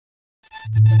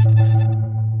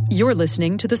You're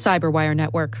listening to the Cyberwire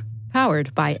Network,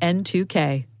 powered by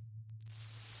N2K.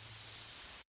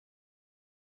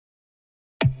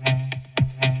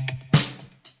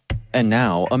 And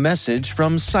now, a message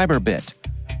from Cyberbit.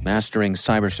 Mastering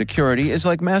cybersecurity is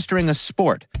like mastering a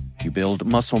sport. You build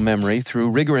muscle memory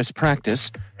through rigorous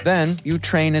practice, then you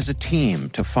train as a team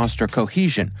to foster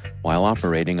cohesion while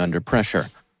operating under pressure.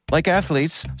 Like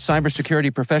athletes,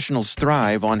 cybersecurity professionals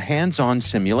thrive on hands-on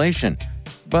simulation.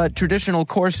 But traditional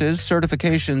courses,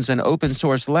 certifications, and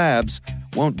open-source labs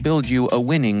won't build you a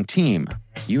winning team.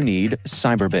 You need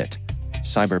Cyberbit.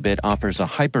 Cyberbit offers a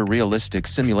hyper-realistic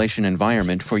simulation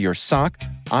environment for your SOC,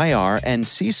 IR, and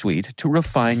C-suite to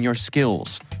refine your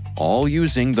skills, all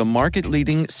using the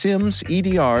market-leading SIMs,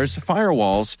 EDRs,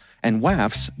 firewalls, and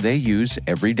WAFs they use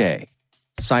every day.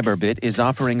 Cyberbit is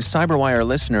offering Cyberwire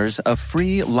listeners a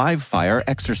free live-fire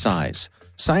exercise.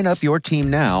 Sign up your team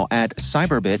now at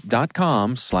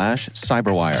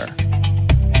cyberbit.com/cyberwire.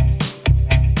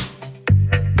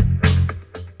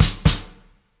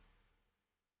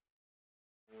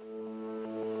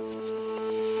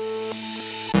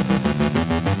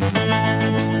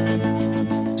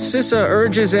 CISA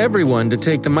urges everyone to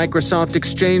take the Microsoft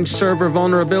Exchange Server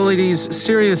vulnerabilities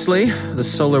seriously. The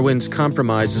SolarWinds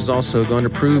compromise is also going to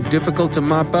prove difficult to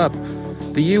mop up.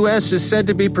 The U.S. is said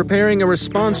to be preparing a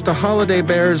response to Holiday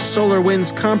Bear's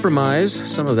SolarWinds compromise.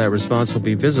 Some of that response will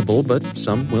be visible, but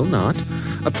some will not.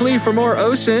 A plea for more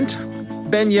OSINT.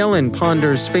 Ben Yellen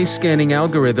ponders face-scanning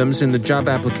algorithms in the job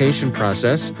application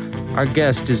process. Our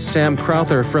guest is Sam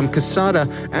Crowther from Casada,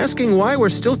 asking why we're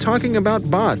still talking about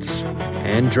bots.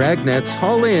 And Dragnets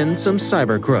haul in some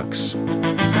cyber crooks.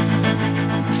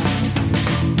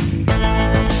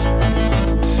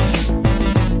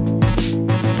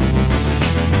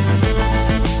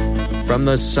 From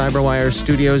the Cyberwire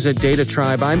studios at Data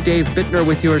Tribe, I'm Dave Bittner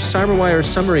with your Cyberwire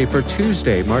summary for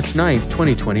Tuesday, March 9th,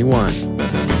 2021.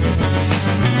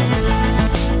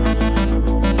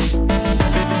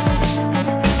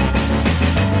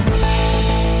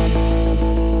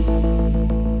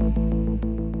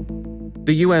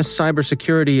 The U.S.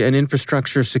 Cybersecurity and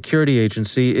Infrastructure Security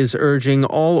Agency is urging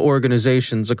all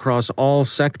organizations across all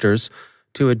sectors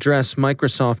to address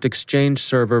Microsoft Exchange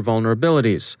Server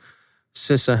vulnerabilities.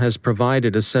 CISA has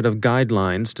provided a set of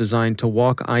guidelines designed to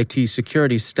walk IT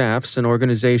security staffs and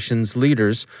organizations'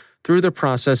 leaders through the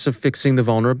process of fixing the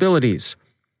vulnerabilities.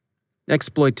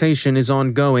 Exploitation is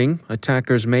ongoing,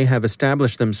 attackers may have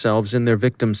established themselves in their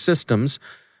victims' systems,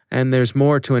 and there's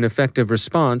more to an effective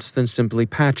response than simply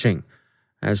patching.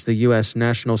 As the U.S.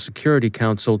 National Security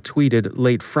Council tweeted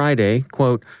late Friday,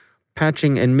 quote,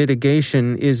 "Patching and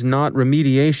mitigation is not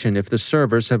remediation if the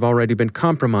servers have already been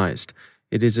compromised.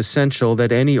 It is essential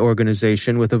that any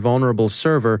organization with a vulnerable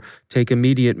server take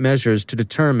immediate measures to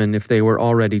determine if they were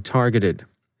already targeted."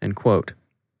 End quote.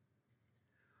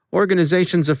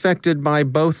 Organizations affected by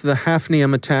both the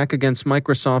Hafnium attack against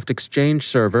Microsoft Exchange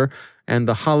Server and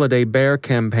the Holiday Bear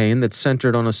campaign that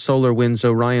centered on a SolarWinds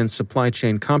Orion supply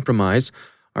chain compromise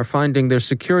are finding their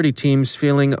security teams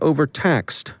feeling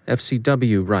overtaxed,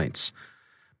 FCW writes.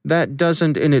 That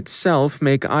doesn't in itself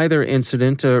make either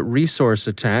incident a resource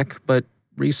attack, but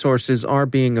resources are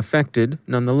being affected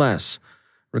nonetheless.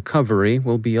 Recovery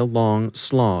will be a long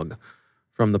slog.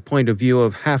 From the point of view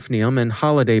of Hafnium and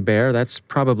Holiday Bear, that's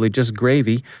probably just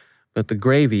gravy, but the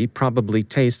gravy probably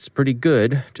tastes pretty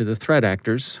good to the threat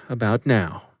actors about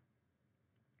now.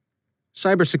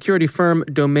 Cybersecurity firm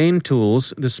Domain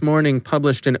Tools this morning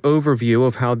published an overview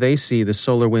of how they see the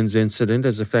SolarWinds incident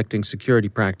as affecting security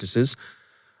practices.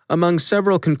 Among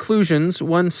several conclusions,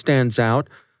 one stands out.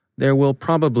 There will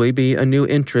probably be a new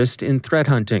interest in threat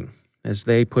hunting. As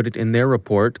they put it in their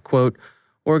report, quote,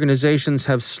 "Organizations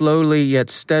have slowly yet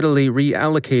steadily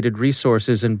reallocated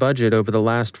resources and budget over the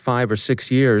last 5 or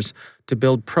 6 years to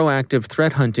build proactive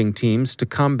threat hunting teams to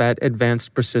combat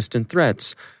advanced persistent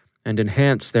threats and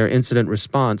enhance their incident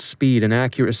response speed and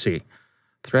accuracy.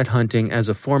 Threat hunting as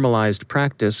a formalized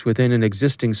practice within an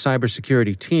existing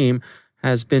cybersecurity team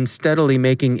has been steadily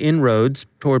making inroads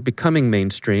toward becoming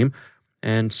mainstream,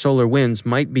 and SolarWinds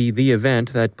might be the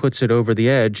event that puts it over the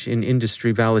edge in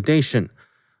industry validation.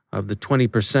 Of the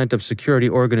 20% of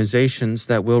security organizations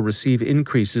that will receive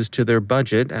increases to their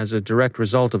budget as a direct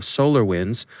result of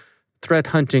SolarWinds, threat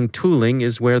hunting tooling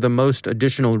is where the most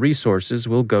additional resources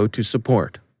will go to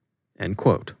support." End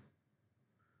quote.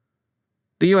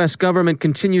 The U.S. government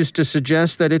continues to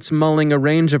suggest that it's mulling a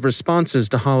range of responses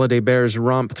to Holiday Bear's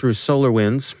romp through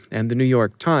SolarWinds, and the New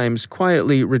York Times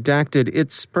quietly redacted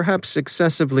its perhaps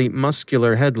excessively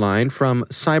muscular headline from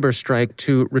cyberstrike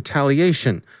to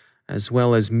retaliation, as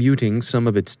well as muting some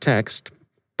of its text.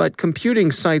 But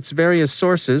Computing cites various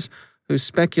sources who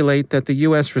speculate that the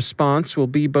U.S. response will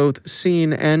be both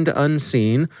seen and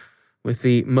unseen, with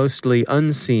the mostly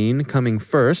unseen coming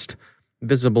first,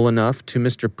 visible enough to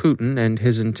Mr. Putin and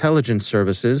his intelligence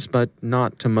services, but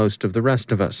not to most of the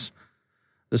rest of us.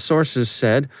 The sources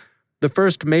said, the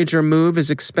first major move is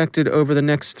expected over the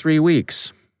next 3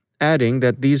 weeks, adding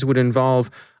that these would involve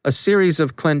a series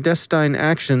of clandestine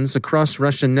actions across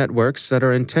Russian networks that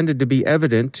are intended to be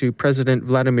evident to President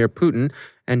Vladimir Putin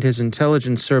and his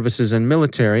intelligence services and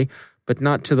military, but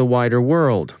not to the wider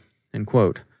world. End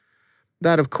quote.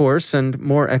 That, of course, and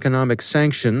more economic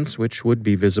sanctions, which would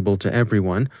be visible to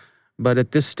everyone. But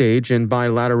at this stage in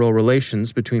bilateral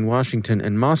relations between Washington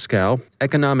and Moscow,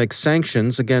 economic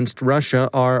sanctions against Russia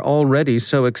are already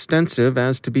so extensive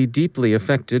as to be deeply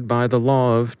affected by the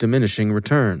law of diminishing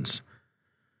returns.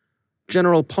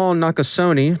 General Paul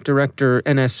Nakasone, Director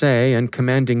NSA and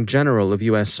Commanding General of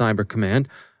U.S. Cyber Command,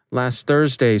 last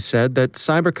Thursday said that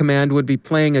Cyber Command would be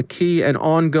playing a key and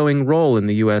ongoing role in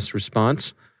the U.S.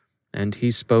 response, and he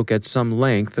spoke at some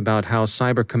length about how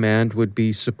Cyber Command would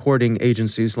be supporting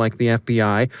agencies like the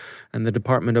FBI and the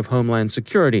Department of Homeland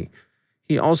Security.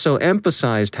 He also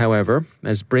emphasized, however,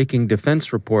 as Breaking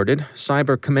Defense reported,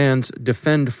 Cyber Command's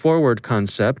Defend Forward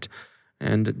concept,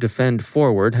 and Defend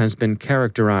Forward has been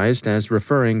characterized as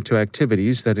referring to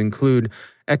activities that include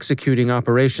executing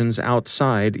operations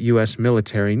outside U.S.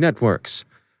 military networks.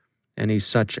 Any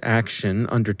such action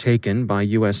undertaken by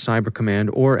U.S. Cyber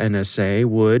Command or NSA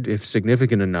would, if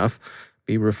significant enough,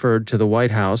 be referred to the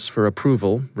White House for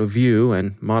approval, review,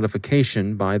 and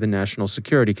modification by the National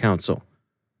Security Council.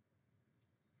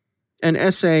 An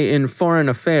essay in Foreign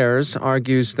Affairs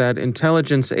argues that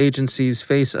intelligence agencies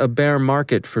face a bear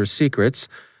market for secrets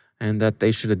and that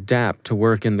they should adapt to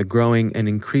work in the growing and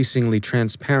increasingly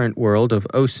transparent world of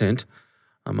OSINT.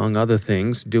 Among other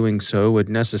things, doing so would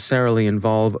necessarily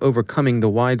involve overcoming the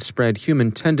widespread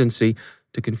human tendency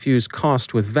to confuse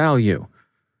cost with value.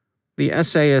 The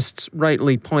essayists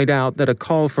rightly point out that a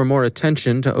call for more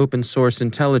attention to open-source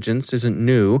intelligence isn't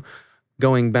new,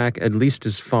 going back at least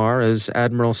as far as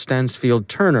Admiral Stansfield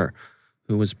Turner,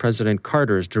 who was President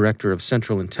Carter's Director of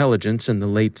Central Intelligence in the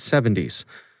late 70s.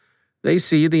 They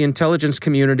see the intelligence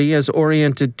community as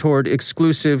oriented toward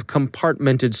exclusive,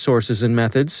 compartmented sources and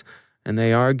methods, and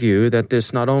they argue that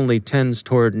this not only tends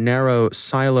toward narrow,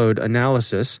 siloed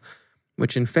analysis,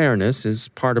 which in fairness is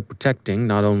part of protecting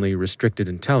not only restricted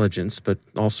intelligence, but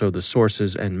also the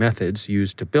sources and methods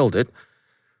used to build it,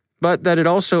 but that it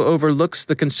also overlooks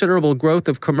the considerable growth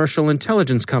of commercial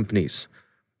intelligence companies.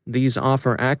 These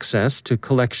offer access to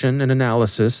collection and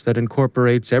analysis that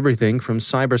incorporates everything from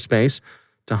cyberspace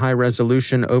to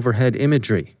high-resolution overhead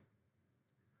imagery.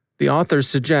 The authors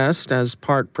suggest, as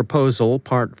part proposal,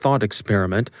 part thought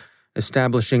experiment,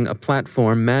 establishing a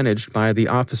platform managed by the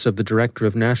Office of the Director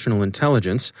of National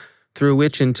Intelligence, through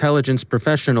which intelligence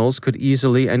professionals could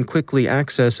easily and quickly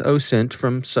access OSINT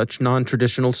from such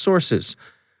non-traditional sources.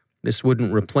 This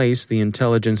wouldn't replace the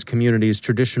intelligence community's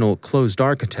traditional closed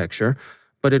architecture,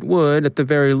 but it would, at the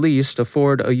very least,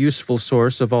 afford a useful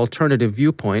source of alternative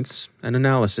viewpoints and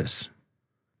analysis.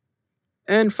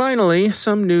 And finally,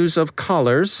 some news of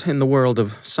collars in the world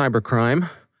of cybercrime.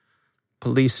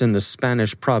 Police in the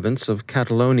Spanish province of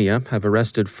Catalonia have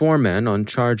arrested 4 men on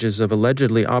charges of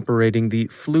allegedly operating the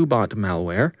Flubot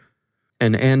malware,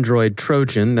 an Android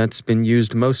Trojan that's been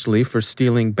used mostly for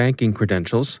stealing banking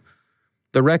credentials.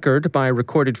 The Record by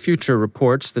Recorded Future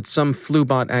reports that some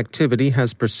Flubot activity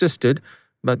has persisted,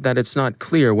 but that it's not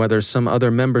clear whether some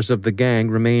other members of the gang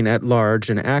remain at large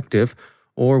and active,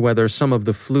 or whether some of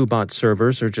the Flubot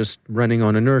servers are just running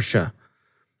on inertia.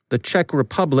 The Czech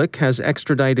Republic has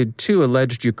extradited 2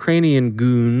 alleged Ukrainian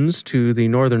goons to the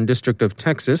Northern District of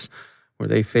Texas, where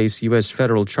they face U.S.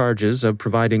 federal charges of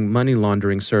providing money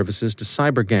laundering services to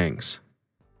cyber gangs.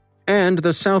 And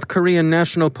the South Korean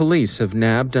National Police have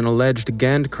nabbed an alleged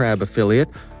GandCrab affiliate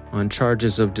on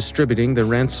charges of distributing the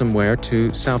ransomware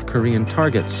to South Korean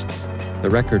targets. The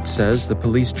Record says the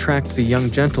police tracked the young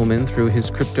gentleman through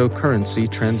his cryptocurrency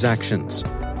transactions.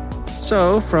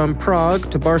 So, from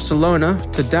Prague to Barcelona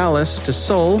to Dallas to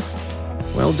Seoul,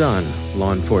 well done,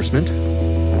 law enforcement.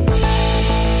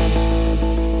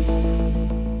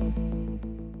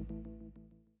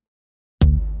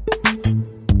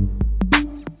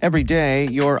 Every day,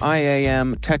 your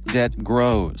IAM tech debt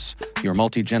grows. Your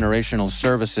multi-generational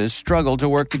services struggle to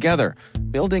work together.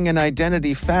 Building an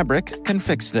identity fabric can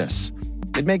fix this.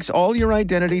 It makes all your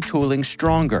identity tooling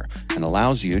stronger and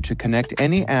allows you to connect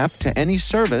any app to any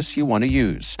service you want to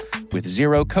use, with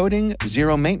zero coding,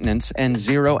 zero maintenance, and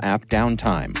zero app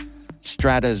downtime.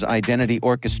 Strata's identity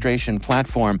orchestration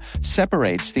platform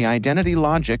separates the identity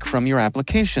logic from your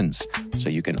applications, so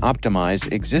you can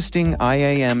optimize existing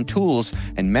IAM tools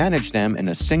and manage them in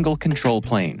a single control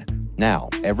plane. Now,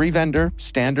 every vendor,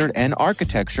 standard, and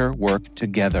architecture work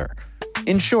together.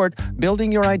 In short,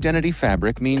 building your identity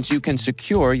fabric means you can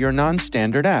secure your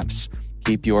non-standard apps,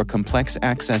 keep your complex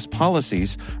access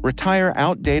policies, retire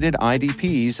outdated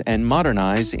IDPs, and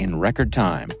modernize in record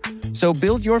time. So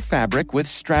build your fabric with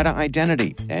Strata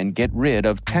Identity and get rid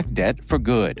of tech debt for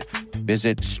good.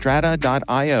 Visit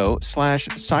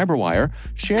strata.io/cyberwire,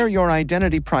 share your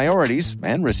identity priorities,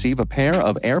 and receive a pair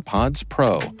of AirPods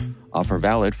Pro. Offer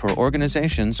valid for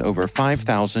organizations over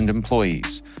 5,000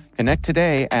 employees. Connect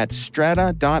today at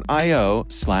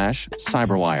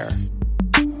strata.io/cyberwire.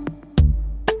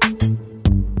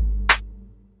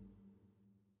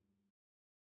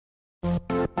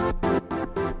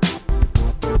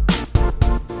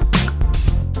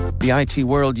 The IT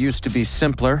world used to be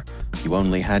simpler. You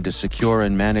only had to secure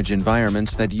and manage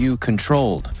environments that you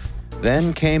controlled.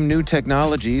 Then came new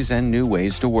technologies and new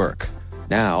ways to work.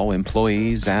 Now,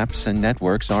 employees, apps, and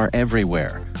networks are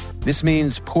everywhere. This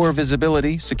means poor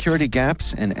visibility, security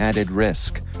gaps, and added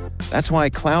risk. That's why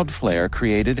Cloudflare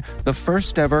created the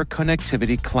first-ever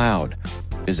connectivity cloud.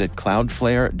 Visit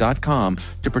cloudflare.com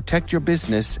to protect your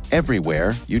business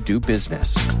everywhere you do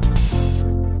business.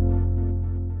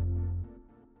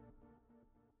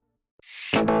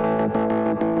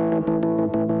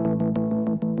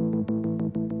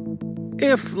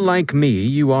 If, like me,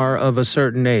 you are of a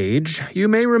certain age, you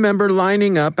may remember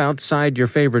lining up outside your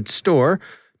favorite store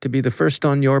to be the first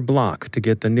on your block to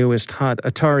get the newest hot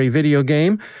Atari video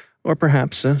game, or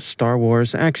perhaps a Star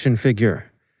Wars action figure.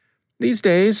 These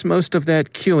days, most of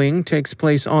that queuing takes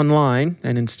place online,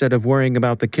 and instead of worrying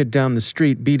about the kid down the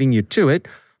street beating you to it,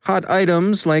 hot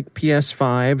items like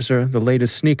PS5s or the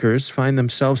latest sneakers find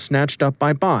themselves snatched up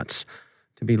by bots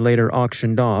to be later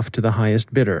auctioned off to the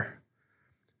highest bidder.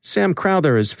 Sam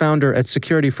Crowther is founder at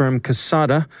security firm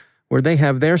Kasada, where they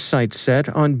have their sights set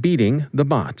on beating the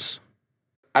bots.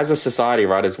 As a society,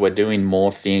 right, as we're doing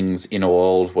more things in a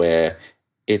world where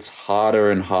it's harder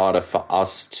and harder for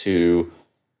us to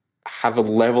have a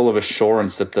level of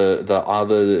assurance that the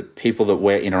other people that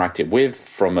we're interacting with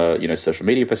from a social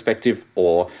media perspective,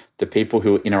 or the people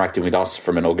who are interacting with us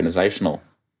from an organizational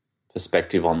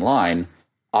perspective online,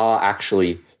 are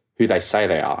actually who they say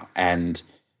they are. And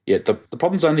yet the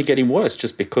problem's only getting worse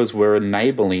just because we're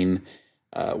enabling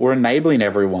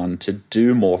everyone to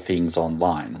do more things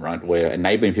online, right? We're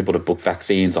enabling people to book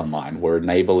vaccines online. We're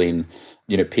enabling,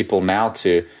 people now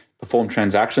to perform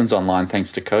transactions online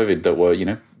thanks to COVID that were,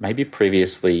 maybe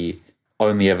previously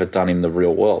only ever done in the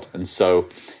real world. And so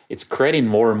it's creating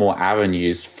more and more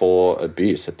avenues for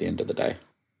abuse at the end of the day.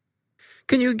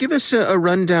 Can you give us a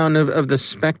rundown of the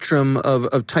spectrum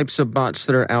of types of bots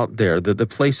that are out there, the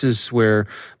places where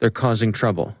they're causing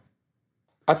trouble?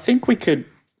 I think we could,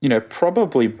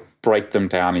 probably break them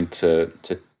down into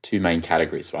two main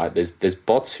categories, right? There's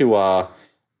bots who are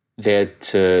there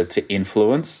to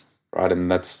influence, right?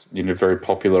 And that's, very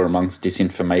popular amongst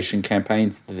disinformation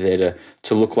campaigns. They're there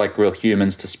to look like real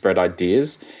humans, to spread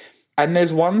ideas. And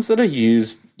there's ones that are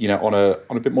used, on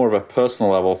a bit more of a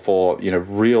personal level for,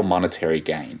 real monetary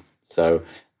gain. So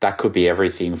that could be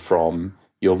everything from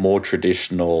your more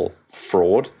traditional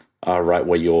fraud, right,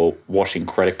 where you're washing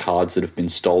credit cards that have been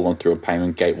stolen through a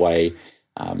payment gateway,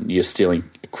 you're stealing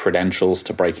credentials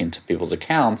to break into people's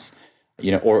accounts,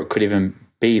 or it could even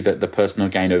be that the personal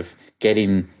gain of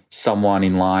getting someone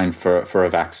in line for a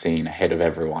vaccine ahead of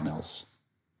everyone else.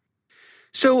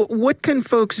 So what can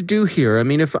folks do here? I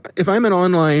mean, if I'm an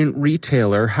online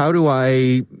retailer, how do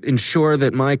I ensure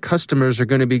that my customers are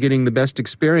going to be getting the best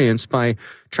experience by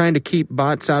trying to keep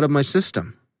bots out of my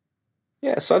system?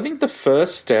 Yeah, so I think the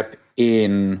first step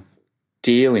in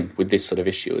dealing with this sort of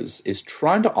issue is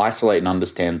trying to isolate and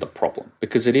understand the problem,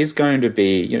 because it is going to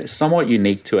be somewhat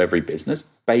unique to every business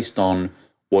based on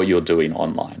what you're doing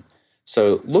online.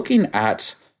 So looking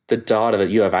at the data that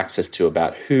you have access to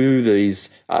about who these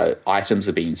items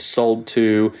are being sold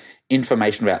to,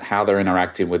 information about how they're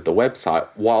interacting with the website,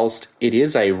 whilst it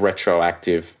is a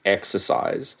retroactive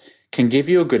exercise, can give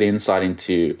you a good insight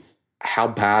into how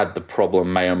bad the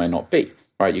problem may or may not be,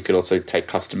 right? You could also take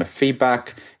customer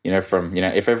feedback, from,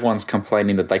 if everyone's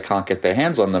complaining that they can't get their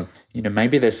hands on them,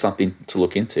 maybe there's something to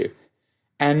look into.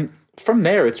 And from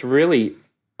there, it's really,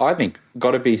 I think,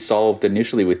 got to be solved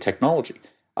initially with technology.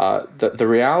 The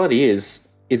reality is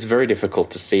it's very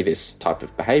difficult to see this type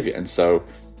of behavior. And so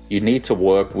you need to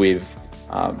work with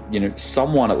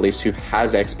someone at least who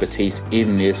has expertise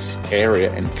in this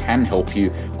area and can help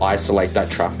you isolate that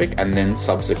traffic and then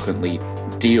subsequently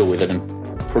deal with it and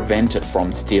prevent it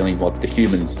from stealing what the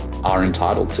humans are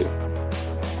entitled to.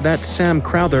 That's Sam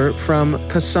Crowther from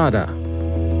Kasada.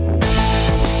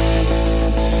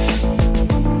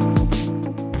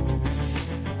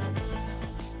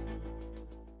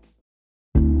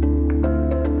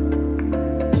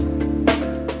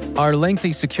 Are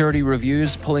lengthy security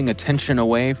reviews pulling attention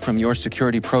away from your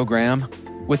security program?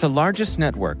 With the largest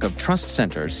network of trust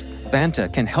centers,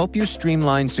 Vanta can help you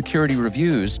streamline security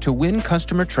reviews to win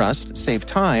customer trust, save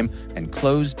time, and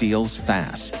close deals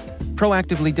fast.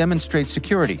 Proactively demonstrate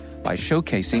security by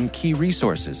showcasing key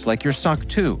resources like your SOC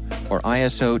 2 or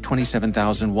ISO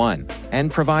 27001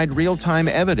 and provide real-time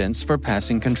evidence for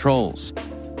passing controls.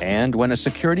 And when a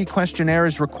security questionnaire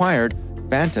is required,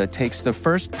 Vanta takes the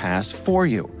first pass for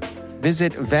you.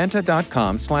 Visit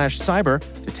vanta.com/cyber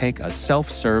to take a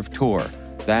self-serve tour.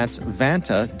 That's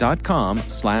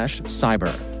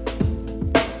vanta.com/cyber.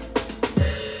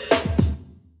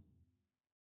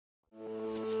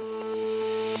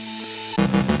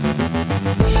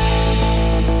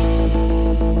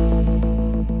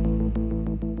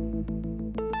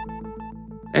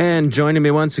 And joining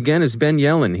me once again is Ben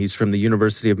Yelin. He's from the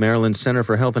University of Maryland Center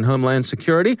for Health and Homeland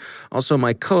Security. Also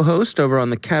my co-host over on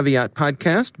the Caveat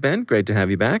podcast. Ben, great to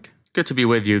have you back. Good to be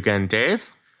with you again,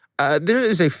 Dave. There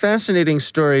is a fascinating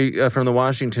story from the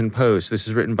Washington Post. This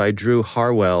is written by Drew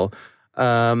Harwell,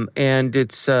 and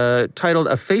it's titled,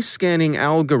 "A Face-Scanning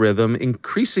Algorithm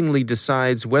Increasingly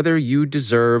Decides Whether You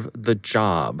Deserve the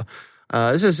Job."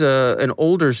 This is an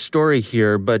older story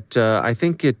here, but I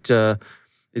think it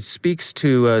speaks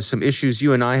to some issues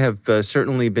you and I have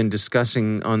certainly been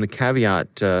discussing on the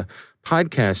Caveat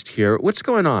podcast here. What's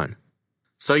going on?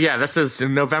 So yeah, this is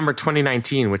in November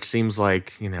 2019, which seems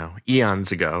like,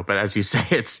 eons ago. But as you say,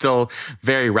 it's still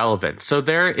very relevant. So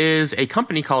there is a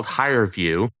company called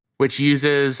HireVue, which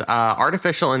uses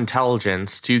artificial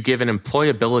intelligence to give an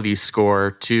employability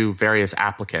score to various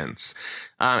applicants.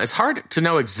 It's hard to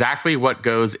know exactly what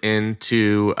goes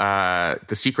into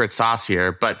the secret sauce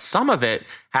here, but some of it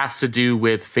has to do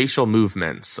with facial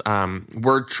movements,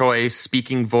 word choice,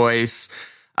 speaking voice,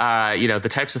 the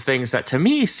types of things that to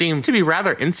me seem to be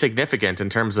rather insignificant in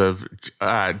terms of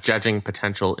judging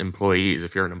potential employees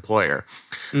if you're an employer.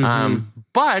 Mm-hmm.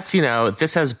 But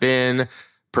this has been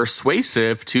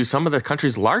persuasive to some of the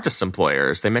country's largest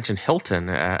employers. They mentioned Hilton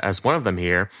as one of them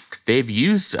here. They've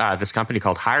used this company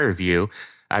called HireVue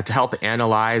to help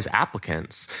analyze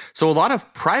applicants. So a lot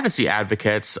of privacy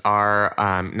advocates are,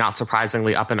 not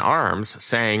surprisingly, up in arms,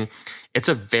 saying it's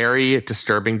a very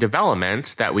disturbing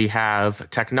development that we have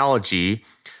technology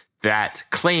that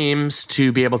claims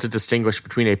to be able to distinguish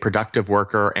between a productive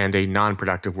worker and a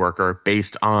non-productive worker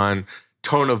based on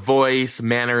tone of voice,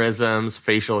 mannerisms,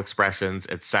 facial expressions,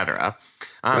 etc.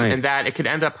 Right. And that it could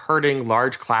end up hurting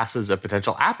large classes of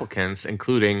potential applicants,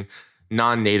 including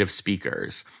non-native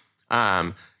speakers.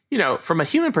 From a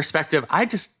human perspective, I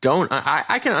just don't.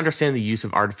 I can understand the use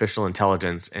of artificial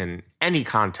intelligence in any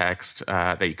context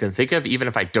that you can think of, even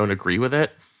if I don't agree with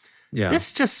it. Yeah.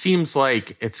 This just seems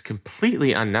like it's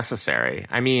completely unnecessary.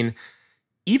 I mean,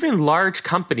 even large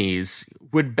companies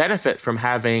would benefit from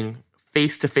having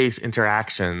face-to-face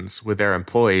interactions with their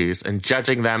employees and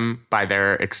judging them by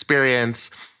their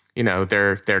experience,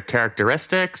 their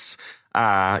characteristics,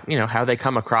 how they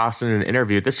come across in an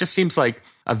interview. This just seems like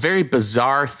a very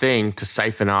bizarre thing to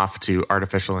siphon off to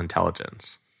artificial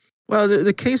intelligence. Well,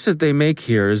 the case that they make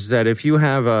here is that if you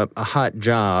have a hot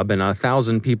job and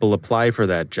 1,000 people apply for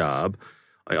that job,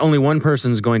 only one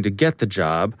person's going to get the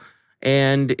job,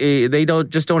 and they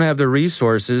don't have the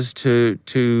resources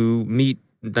to meet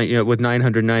with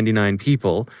 999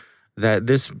 people. That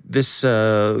this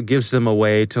gives them a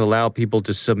way to allow people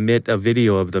to submit a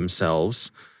video of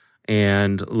themselves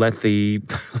and let the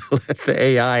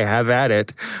AI have at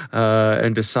it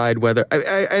and decide whether.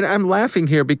 And I'm laughing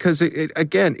here because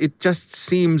it just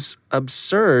seems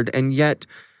absurd, and yet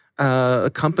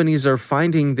companies are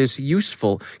finding this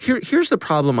useful. Here's the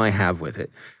problem I have with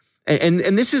it,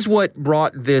 and this is what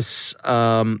brought this.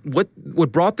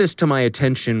 What brought this to my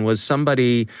attention was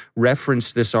somebody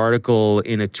referenced this article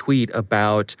in a tweet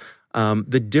about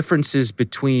the differences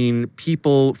between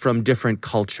people from different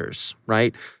cultures,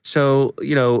 right? So,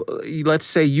 let's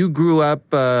say you grew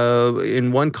up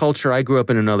in one culture, I grew up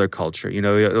in another culture.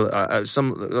 I'll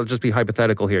just be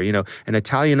hypothetical here, an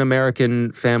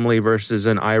Italian-American family versus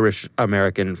an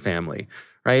Irish-American family,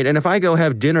 right? And if I go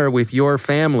have dinner with your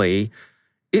family,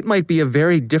 it might be a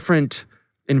very different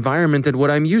environment than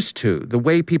what I'm used to. The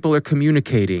way people are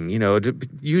communicating,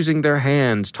 using their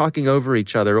hands, talking over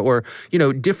each other, or,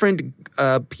 different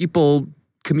people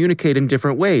communicate in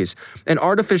different ways. And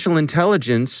artificial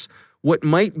intelligence, what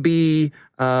might be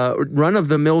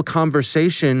run-of-the-mill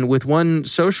conversation with one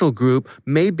social group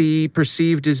may be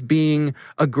perceived as being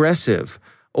aggressive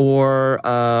or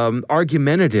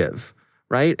argumentative,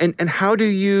 right? And how do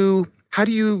you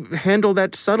handle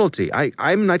that subtlety?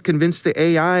 I'm not convinced the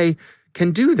AI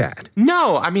can do that.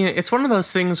 No, I mean, it's one of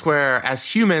those things where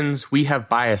as humans, we have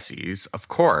biases, of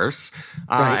course,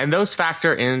 Right. and those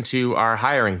factor into our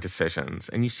hiring decisions.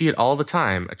 And you see it all the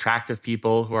time. Attractive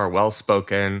people who are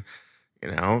well-spoken,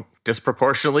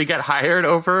 disproportionately get hired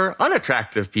over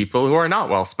unattractive people who are not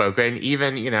well-spoken,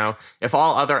 even, if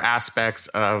all other aspects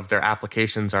of their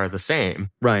applications are the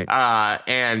same. Right.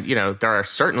 And, there are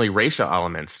certainly racial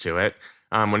elements to it.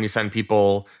 When you send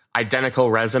people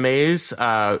identical resumes,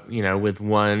 with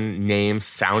one name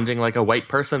sounding like a white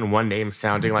person, one name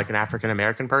sounding like an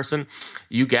African-American person,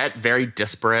 you get very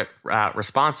disparate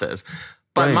responses.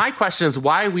 But Right. my question is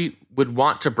why we would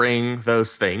want to bring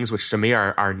those things, which to me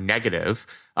are negative,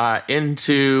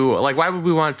 into, why would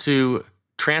we want to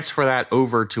transfer that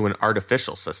over to an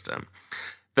artificial system?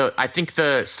 I think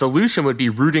the solution would be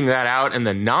rooting that out in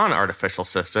the non-artificial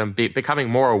system, becoming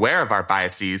more aware of our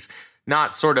biases,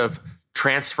 not sort of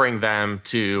transferring them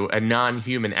to a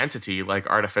non-human entity like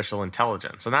artificial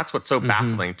intelligence. And that's what's so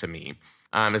baffling to me,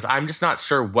 is I'm just not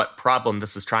sure what problem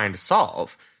this is trying to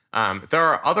solve. There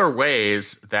are other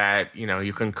ways that,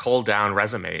 you can cull down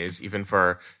resumes, even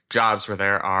for jobs where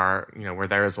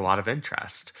there is a lot of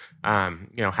interest.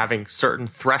 Having certain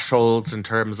thresholds in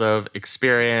terms of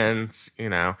experience,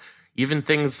 even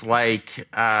things like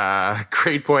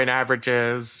grade point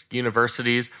averages,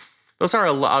 universities. Those are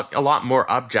a lot more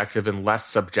objective and less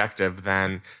subjective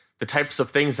than the types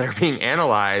of things that are being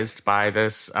analyzed by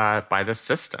this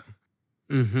system.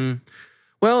 Mm-hmm.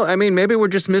 Well, I mean, maybe we're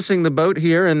just missing the boat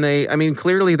here, and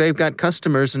clearly they've got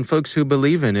customers and folks who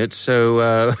believe in it.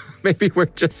 So maybe we're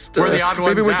just we're the odd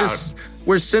ones out.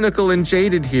 We're cynical and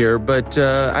jaded here. But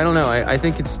I don't know. I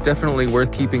think it's definitely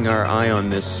worth keeping our eye on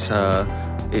this.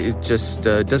 It just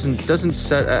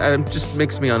just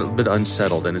makes me a bit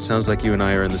unsettled, and it sounds like you and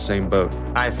I are in the same boat.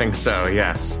 I think so.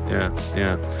 Yes. Yeah.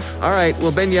 All right.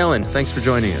 Well, Ben Yelin, thanks for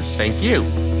joining us. Thank you.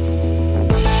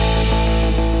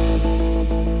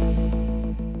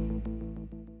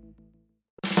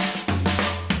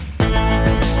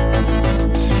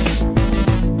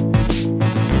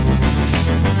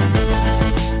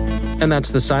 And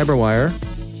that's the Cyberwire.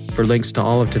 For links to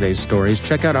all of today's stories,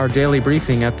 check out our daily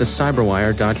briefing at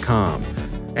thecyberwire.com.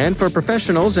 And for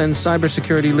professionals and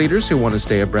cybersecurity leaders who want to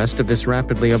stay abreast of this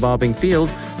rapidly evolving field,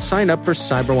 sign up for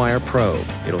Cyberwire Pro.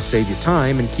 It'll save you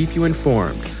time and keep you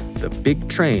informed. The big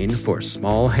train for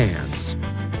small hands.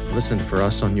 Listen for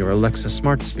us on your Alexa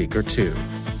smart speaker, too.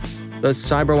 The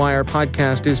Cyberwire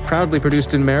podcast is proudly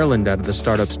produced in Maryland out of the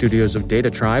startup studios of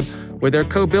Data Tribe, where they're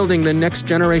co-building the next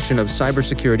generation of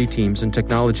cybersecurity teams and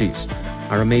technologies.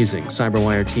 Our amazing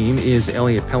Cyberwire team is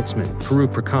Elliot Peltzman, Puru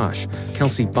Prakash,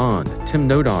 Kelsey Bond, Tim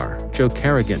Nodar, Joe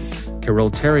Carrigan, Carol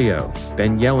Terrio,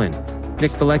 Ben Yelin,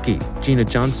 Nick Valecki, Gina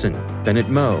Johnson, Bennett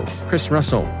Moe, Chris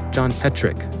Russell, John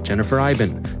Petrick, Jennifer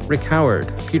Iben, Rick Howard,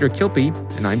 Peter Kilpie,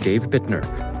 and I'm Dave Bittner.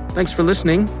 Thanks for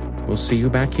listening. We'll see you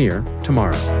back here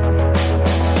tomorrow.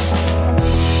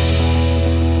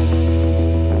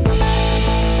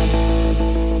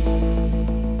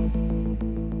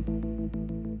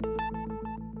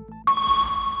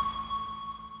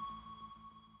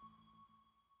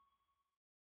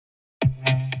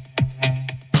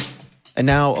 And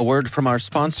now a word from our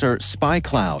sponsor,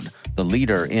 SpyCloud, the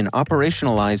leader in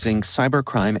operationalizing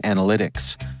cybercrime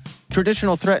analytics.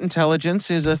 Traditional threat intelligence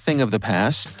is a thing of the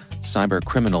past. Cyber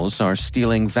criminals are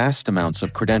stealing vast amounts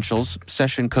of credentials,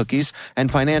 session cookies, and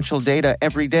financial data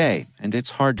every day, and it's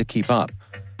hard to keep up.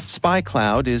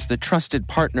 SpyCloud is the trusted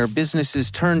partner businesses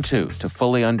turn to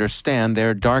fully understand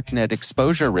their darknet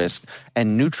exposure risk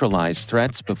and neutralize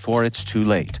threats before it's too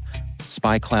late.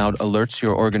 SpyCloud alerts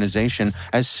your organization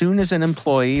as soon as an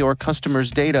employee or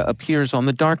customer's data appears on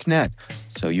the dark net,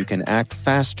 so you can act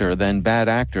faster than bad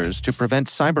actors to prevent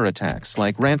cyber attacks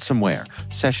like ransomware,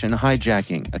 session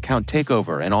hijacking, account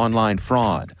takeover, and online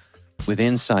fraud. With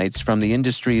insights from the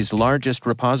industry's largest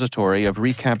repository of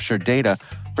recaptured data,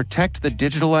 protect the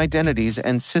digital identities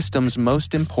and systems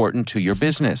most important to your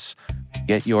business.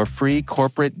 Get your free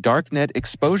corporate darknet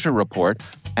exposure report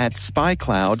at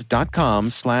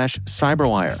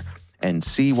spycloud.com/cyberwire and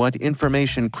see what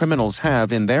information criminals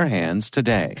have in their hands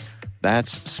today.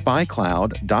 That's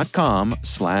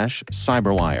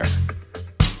spycloud.com/cyberwire.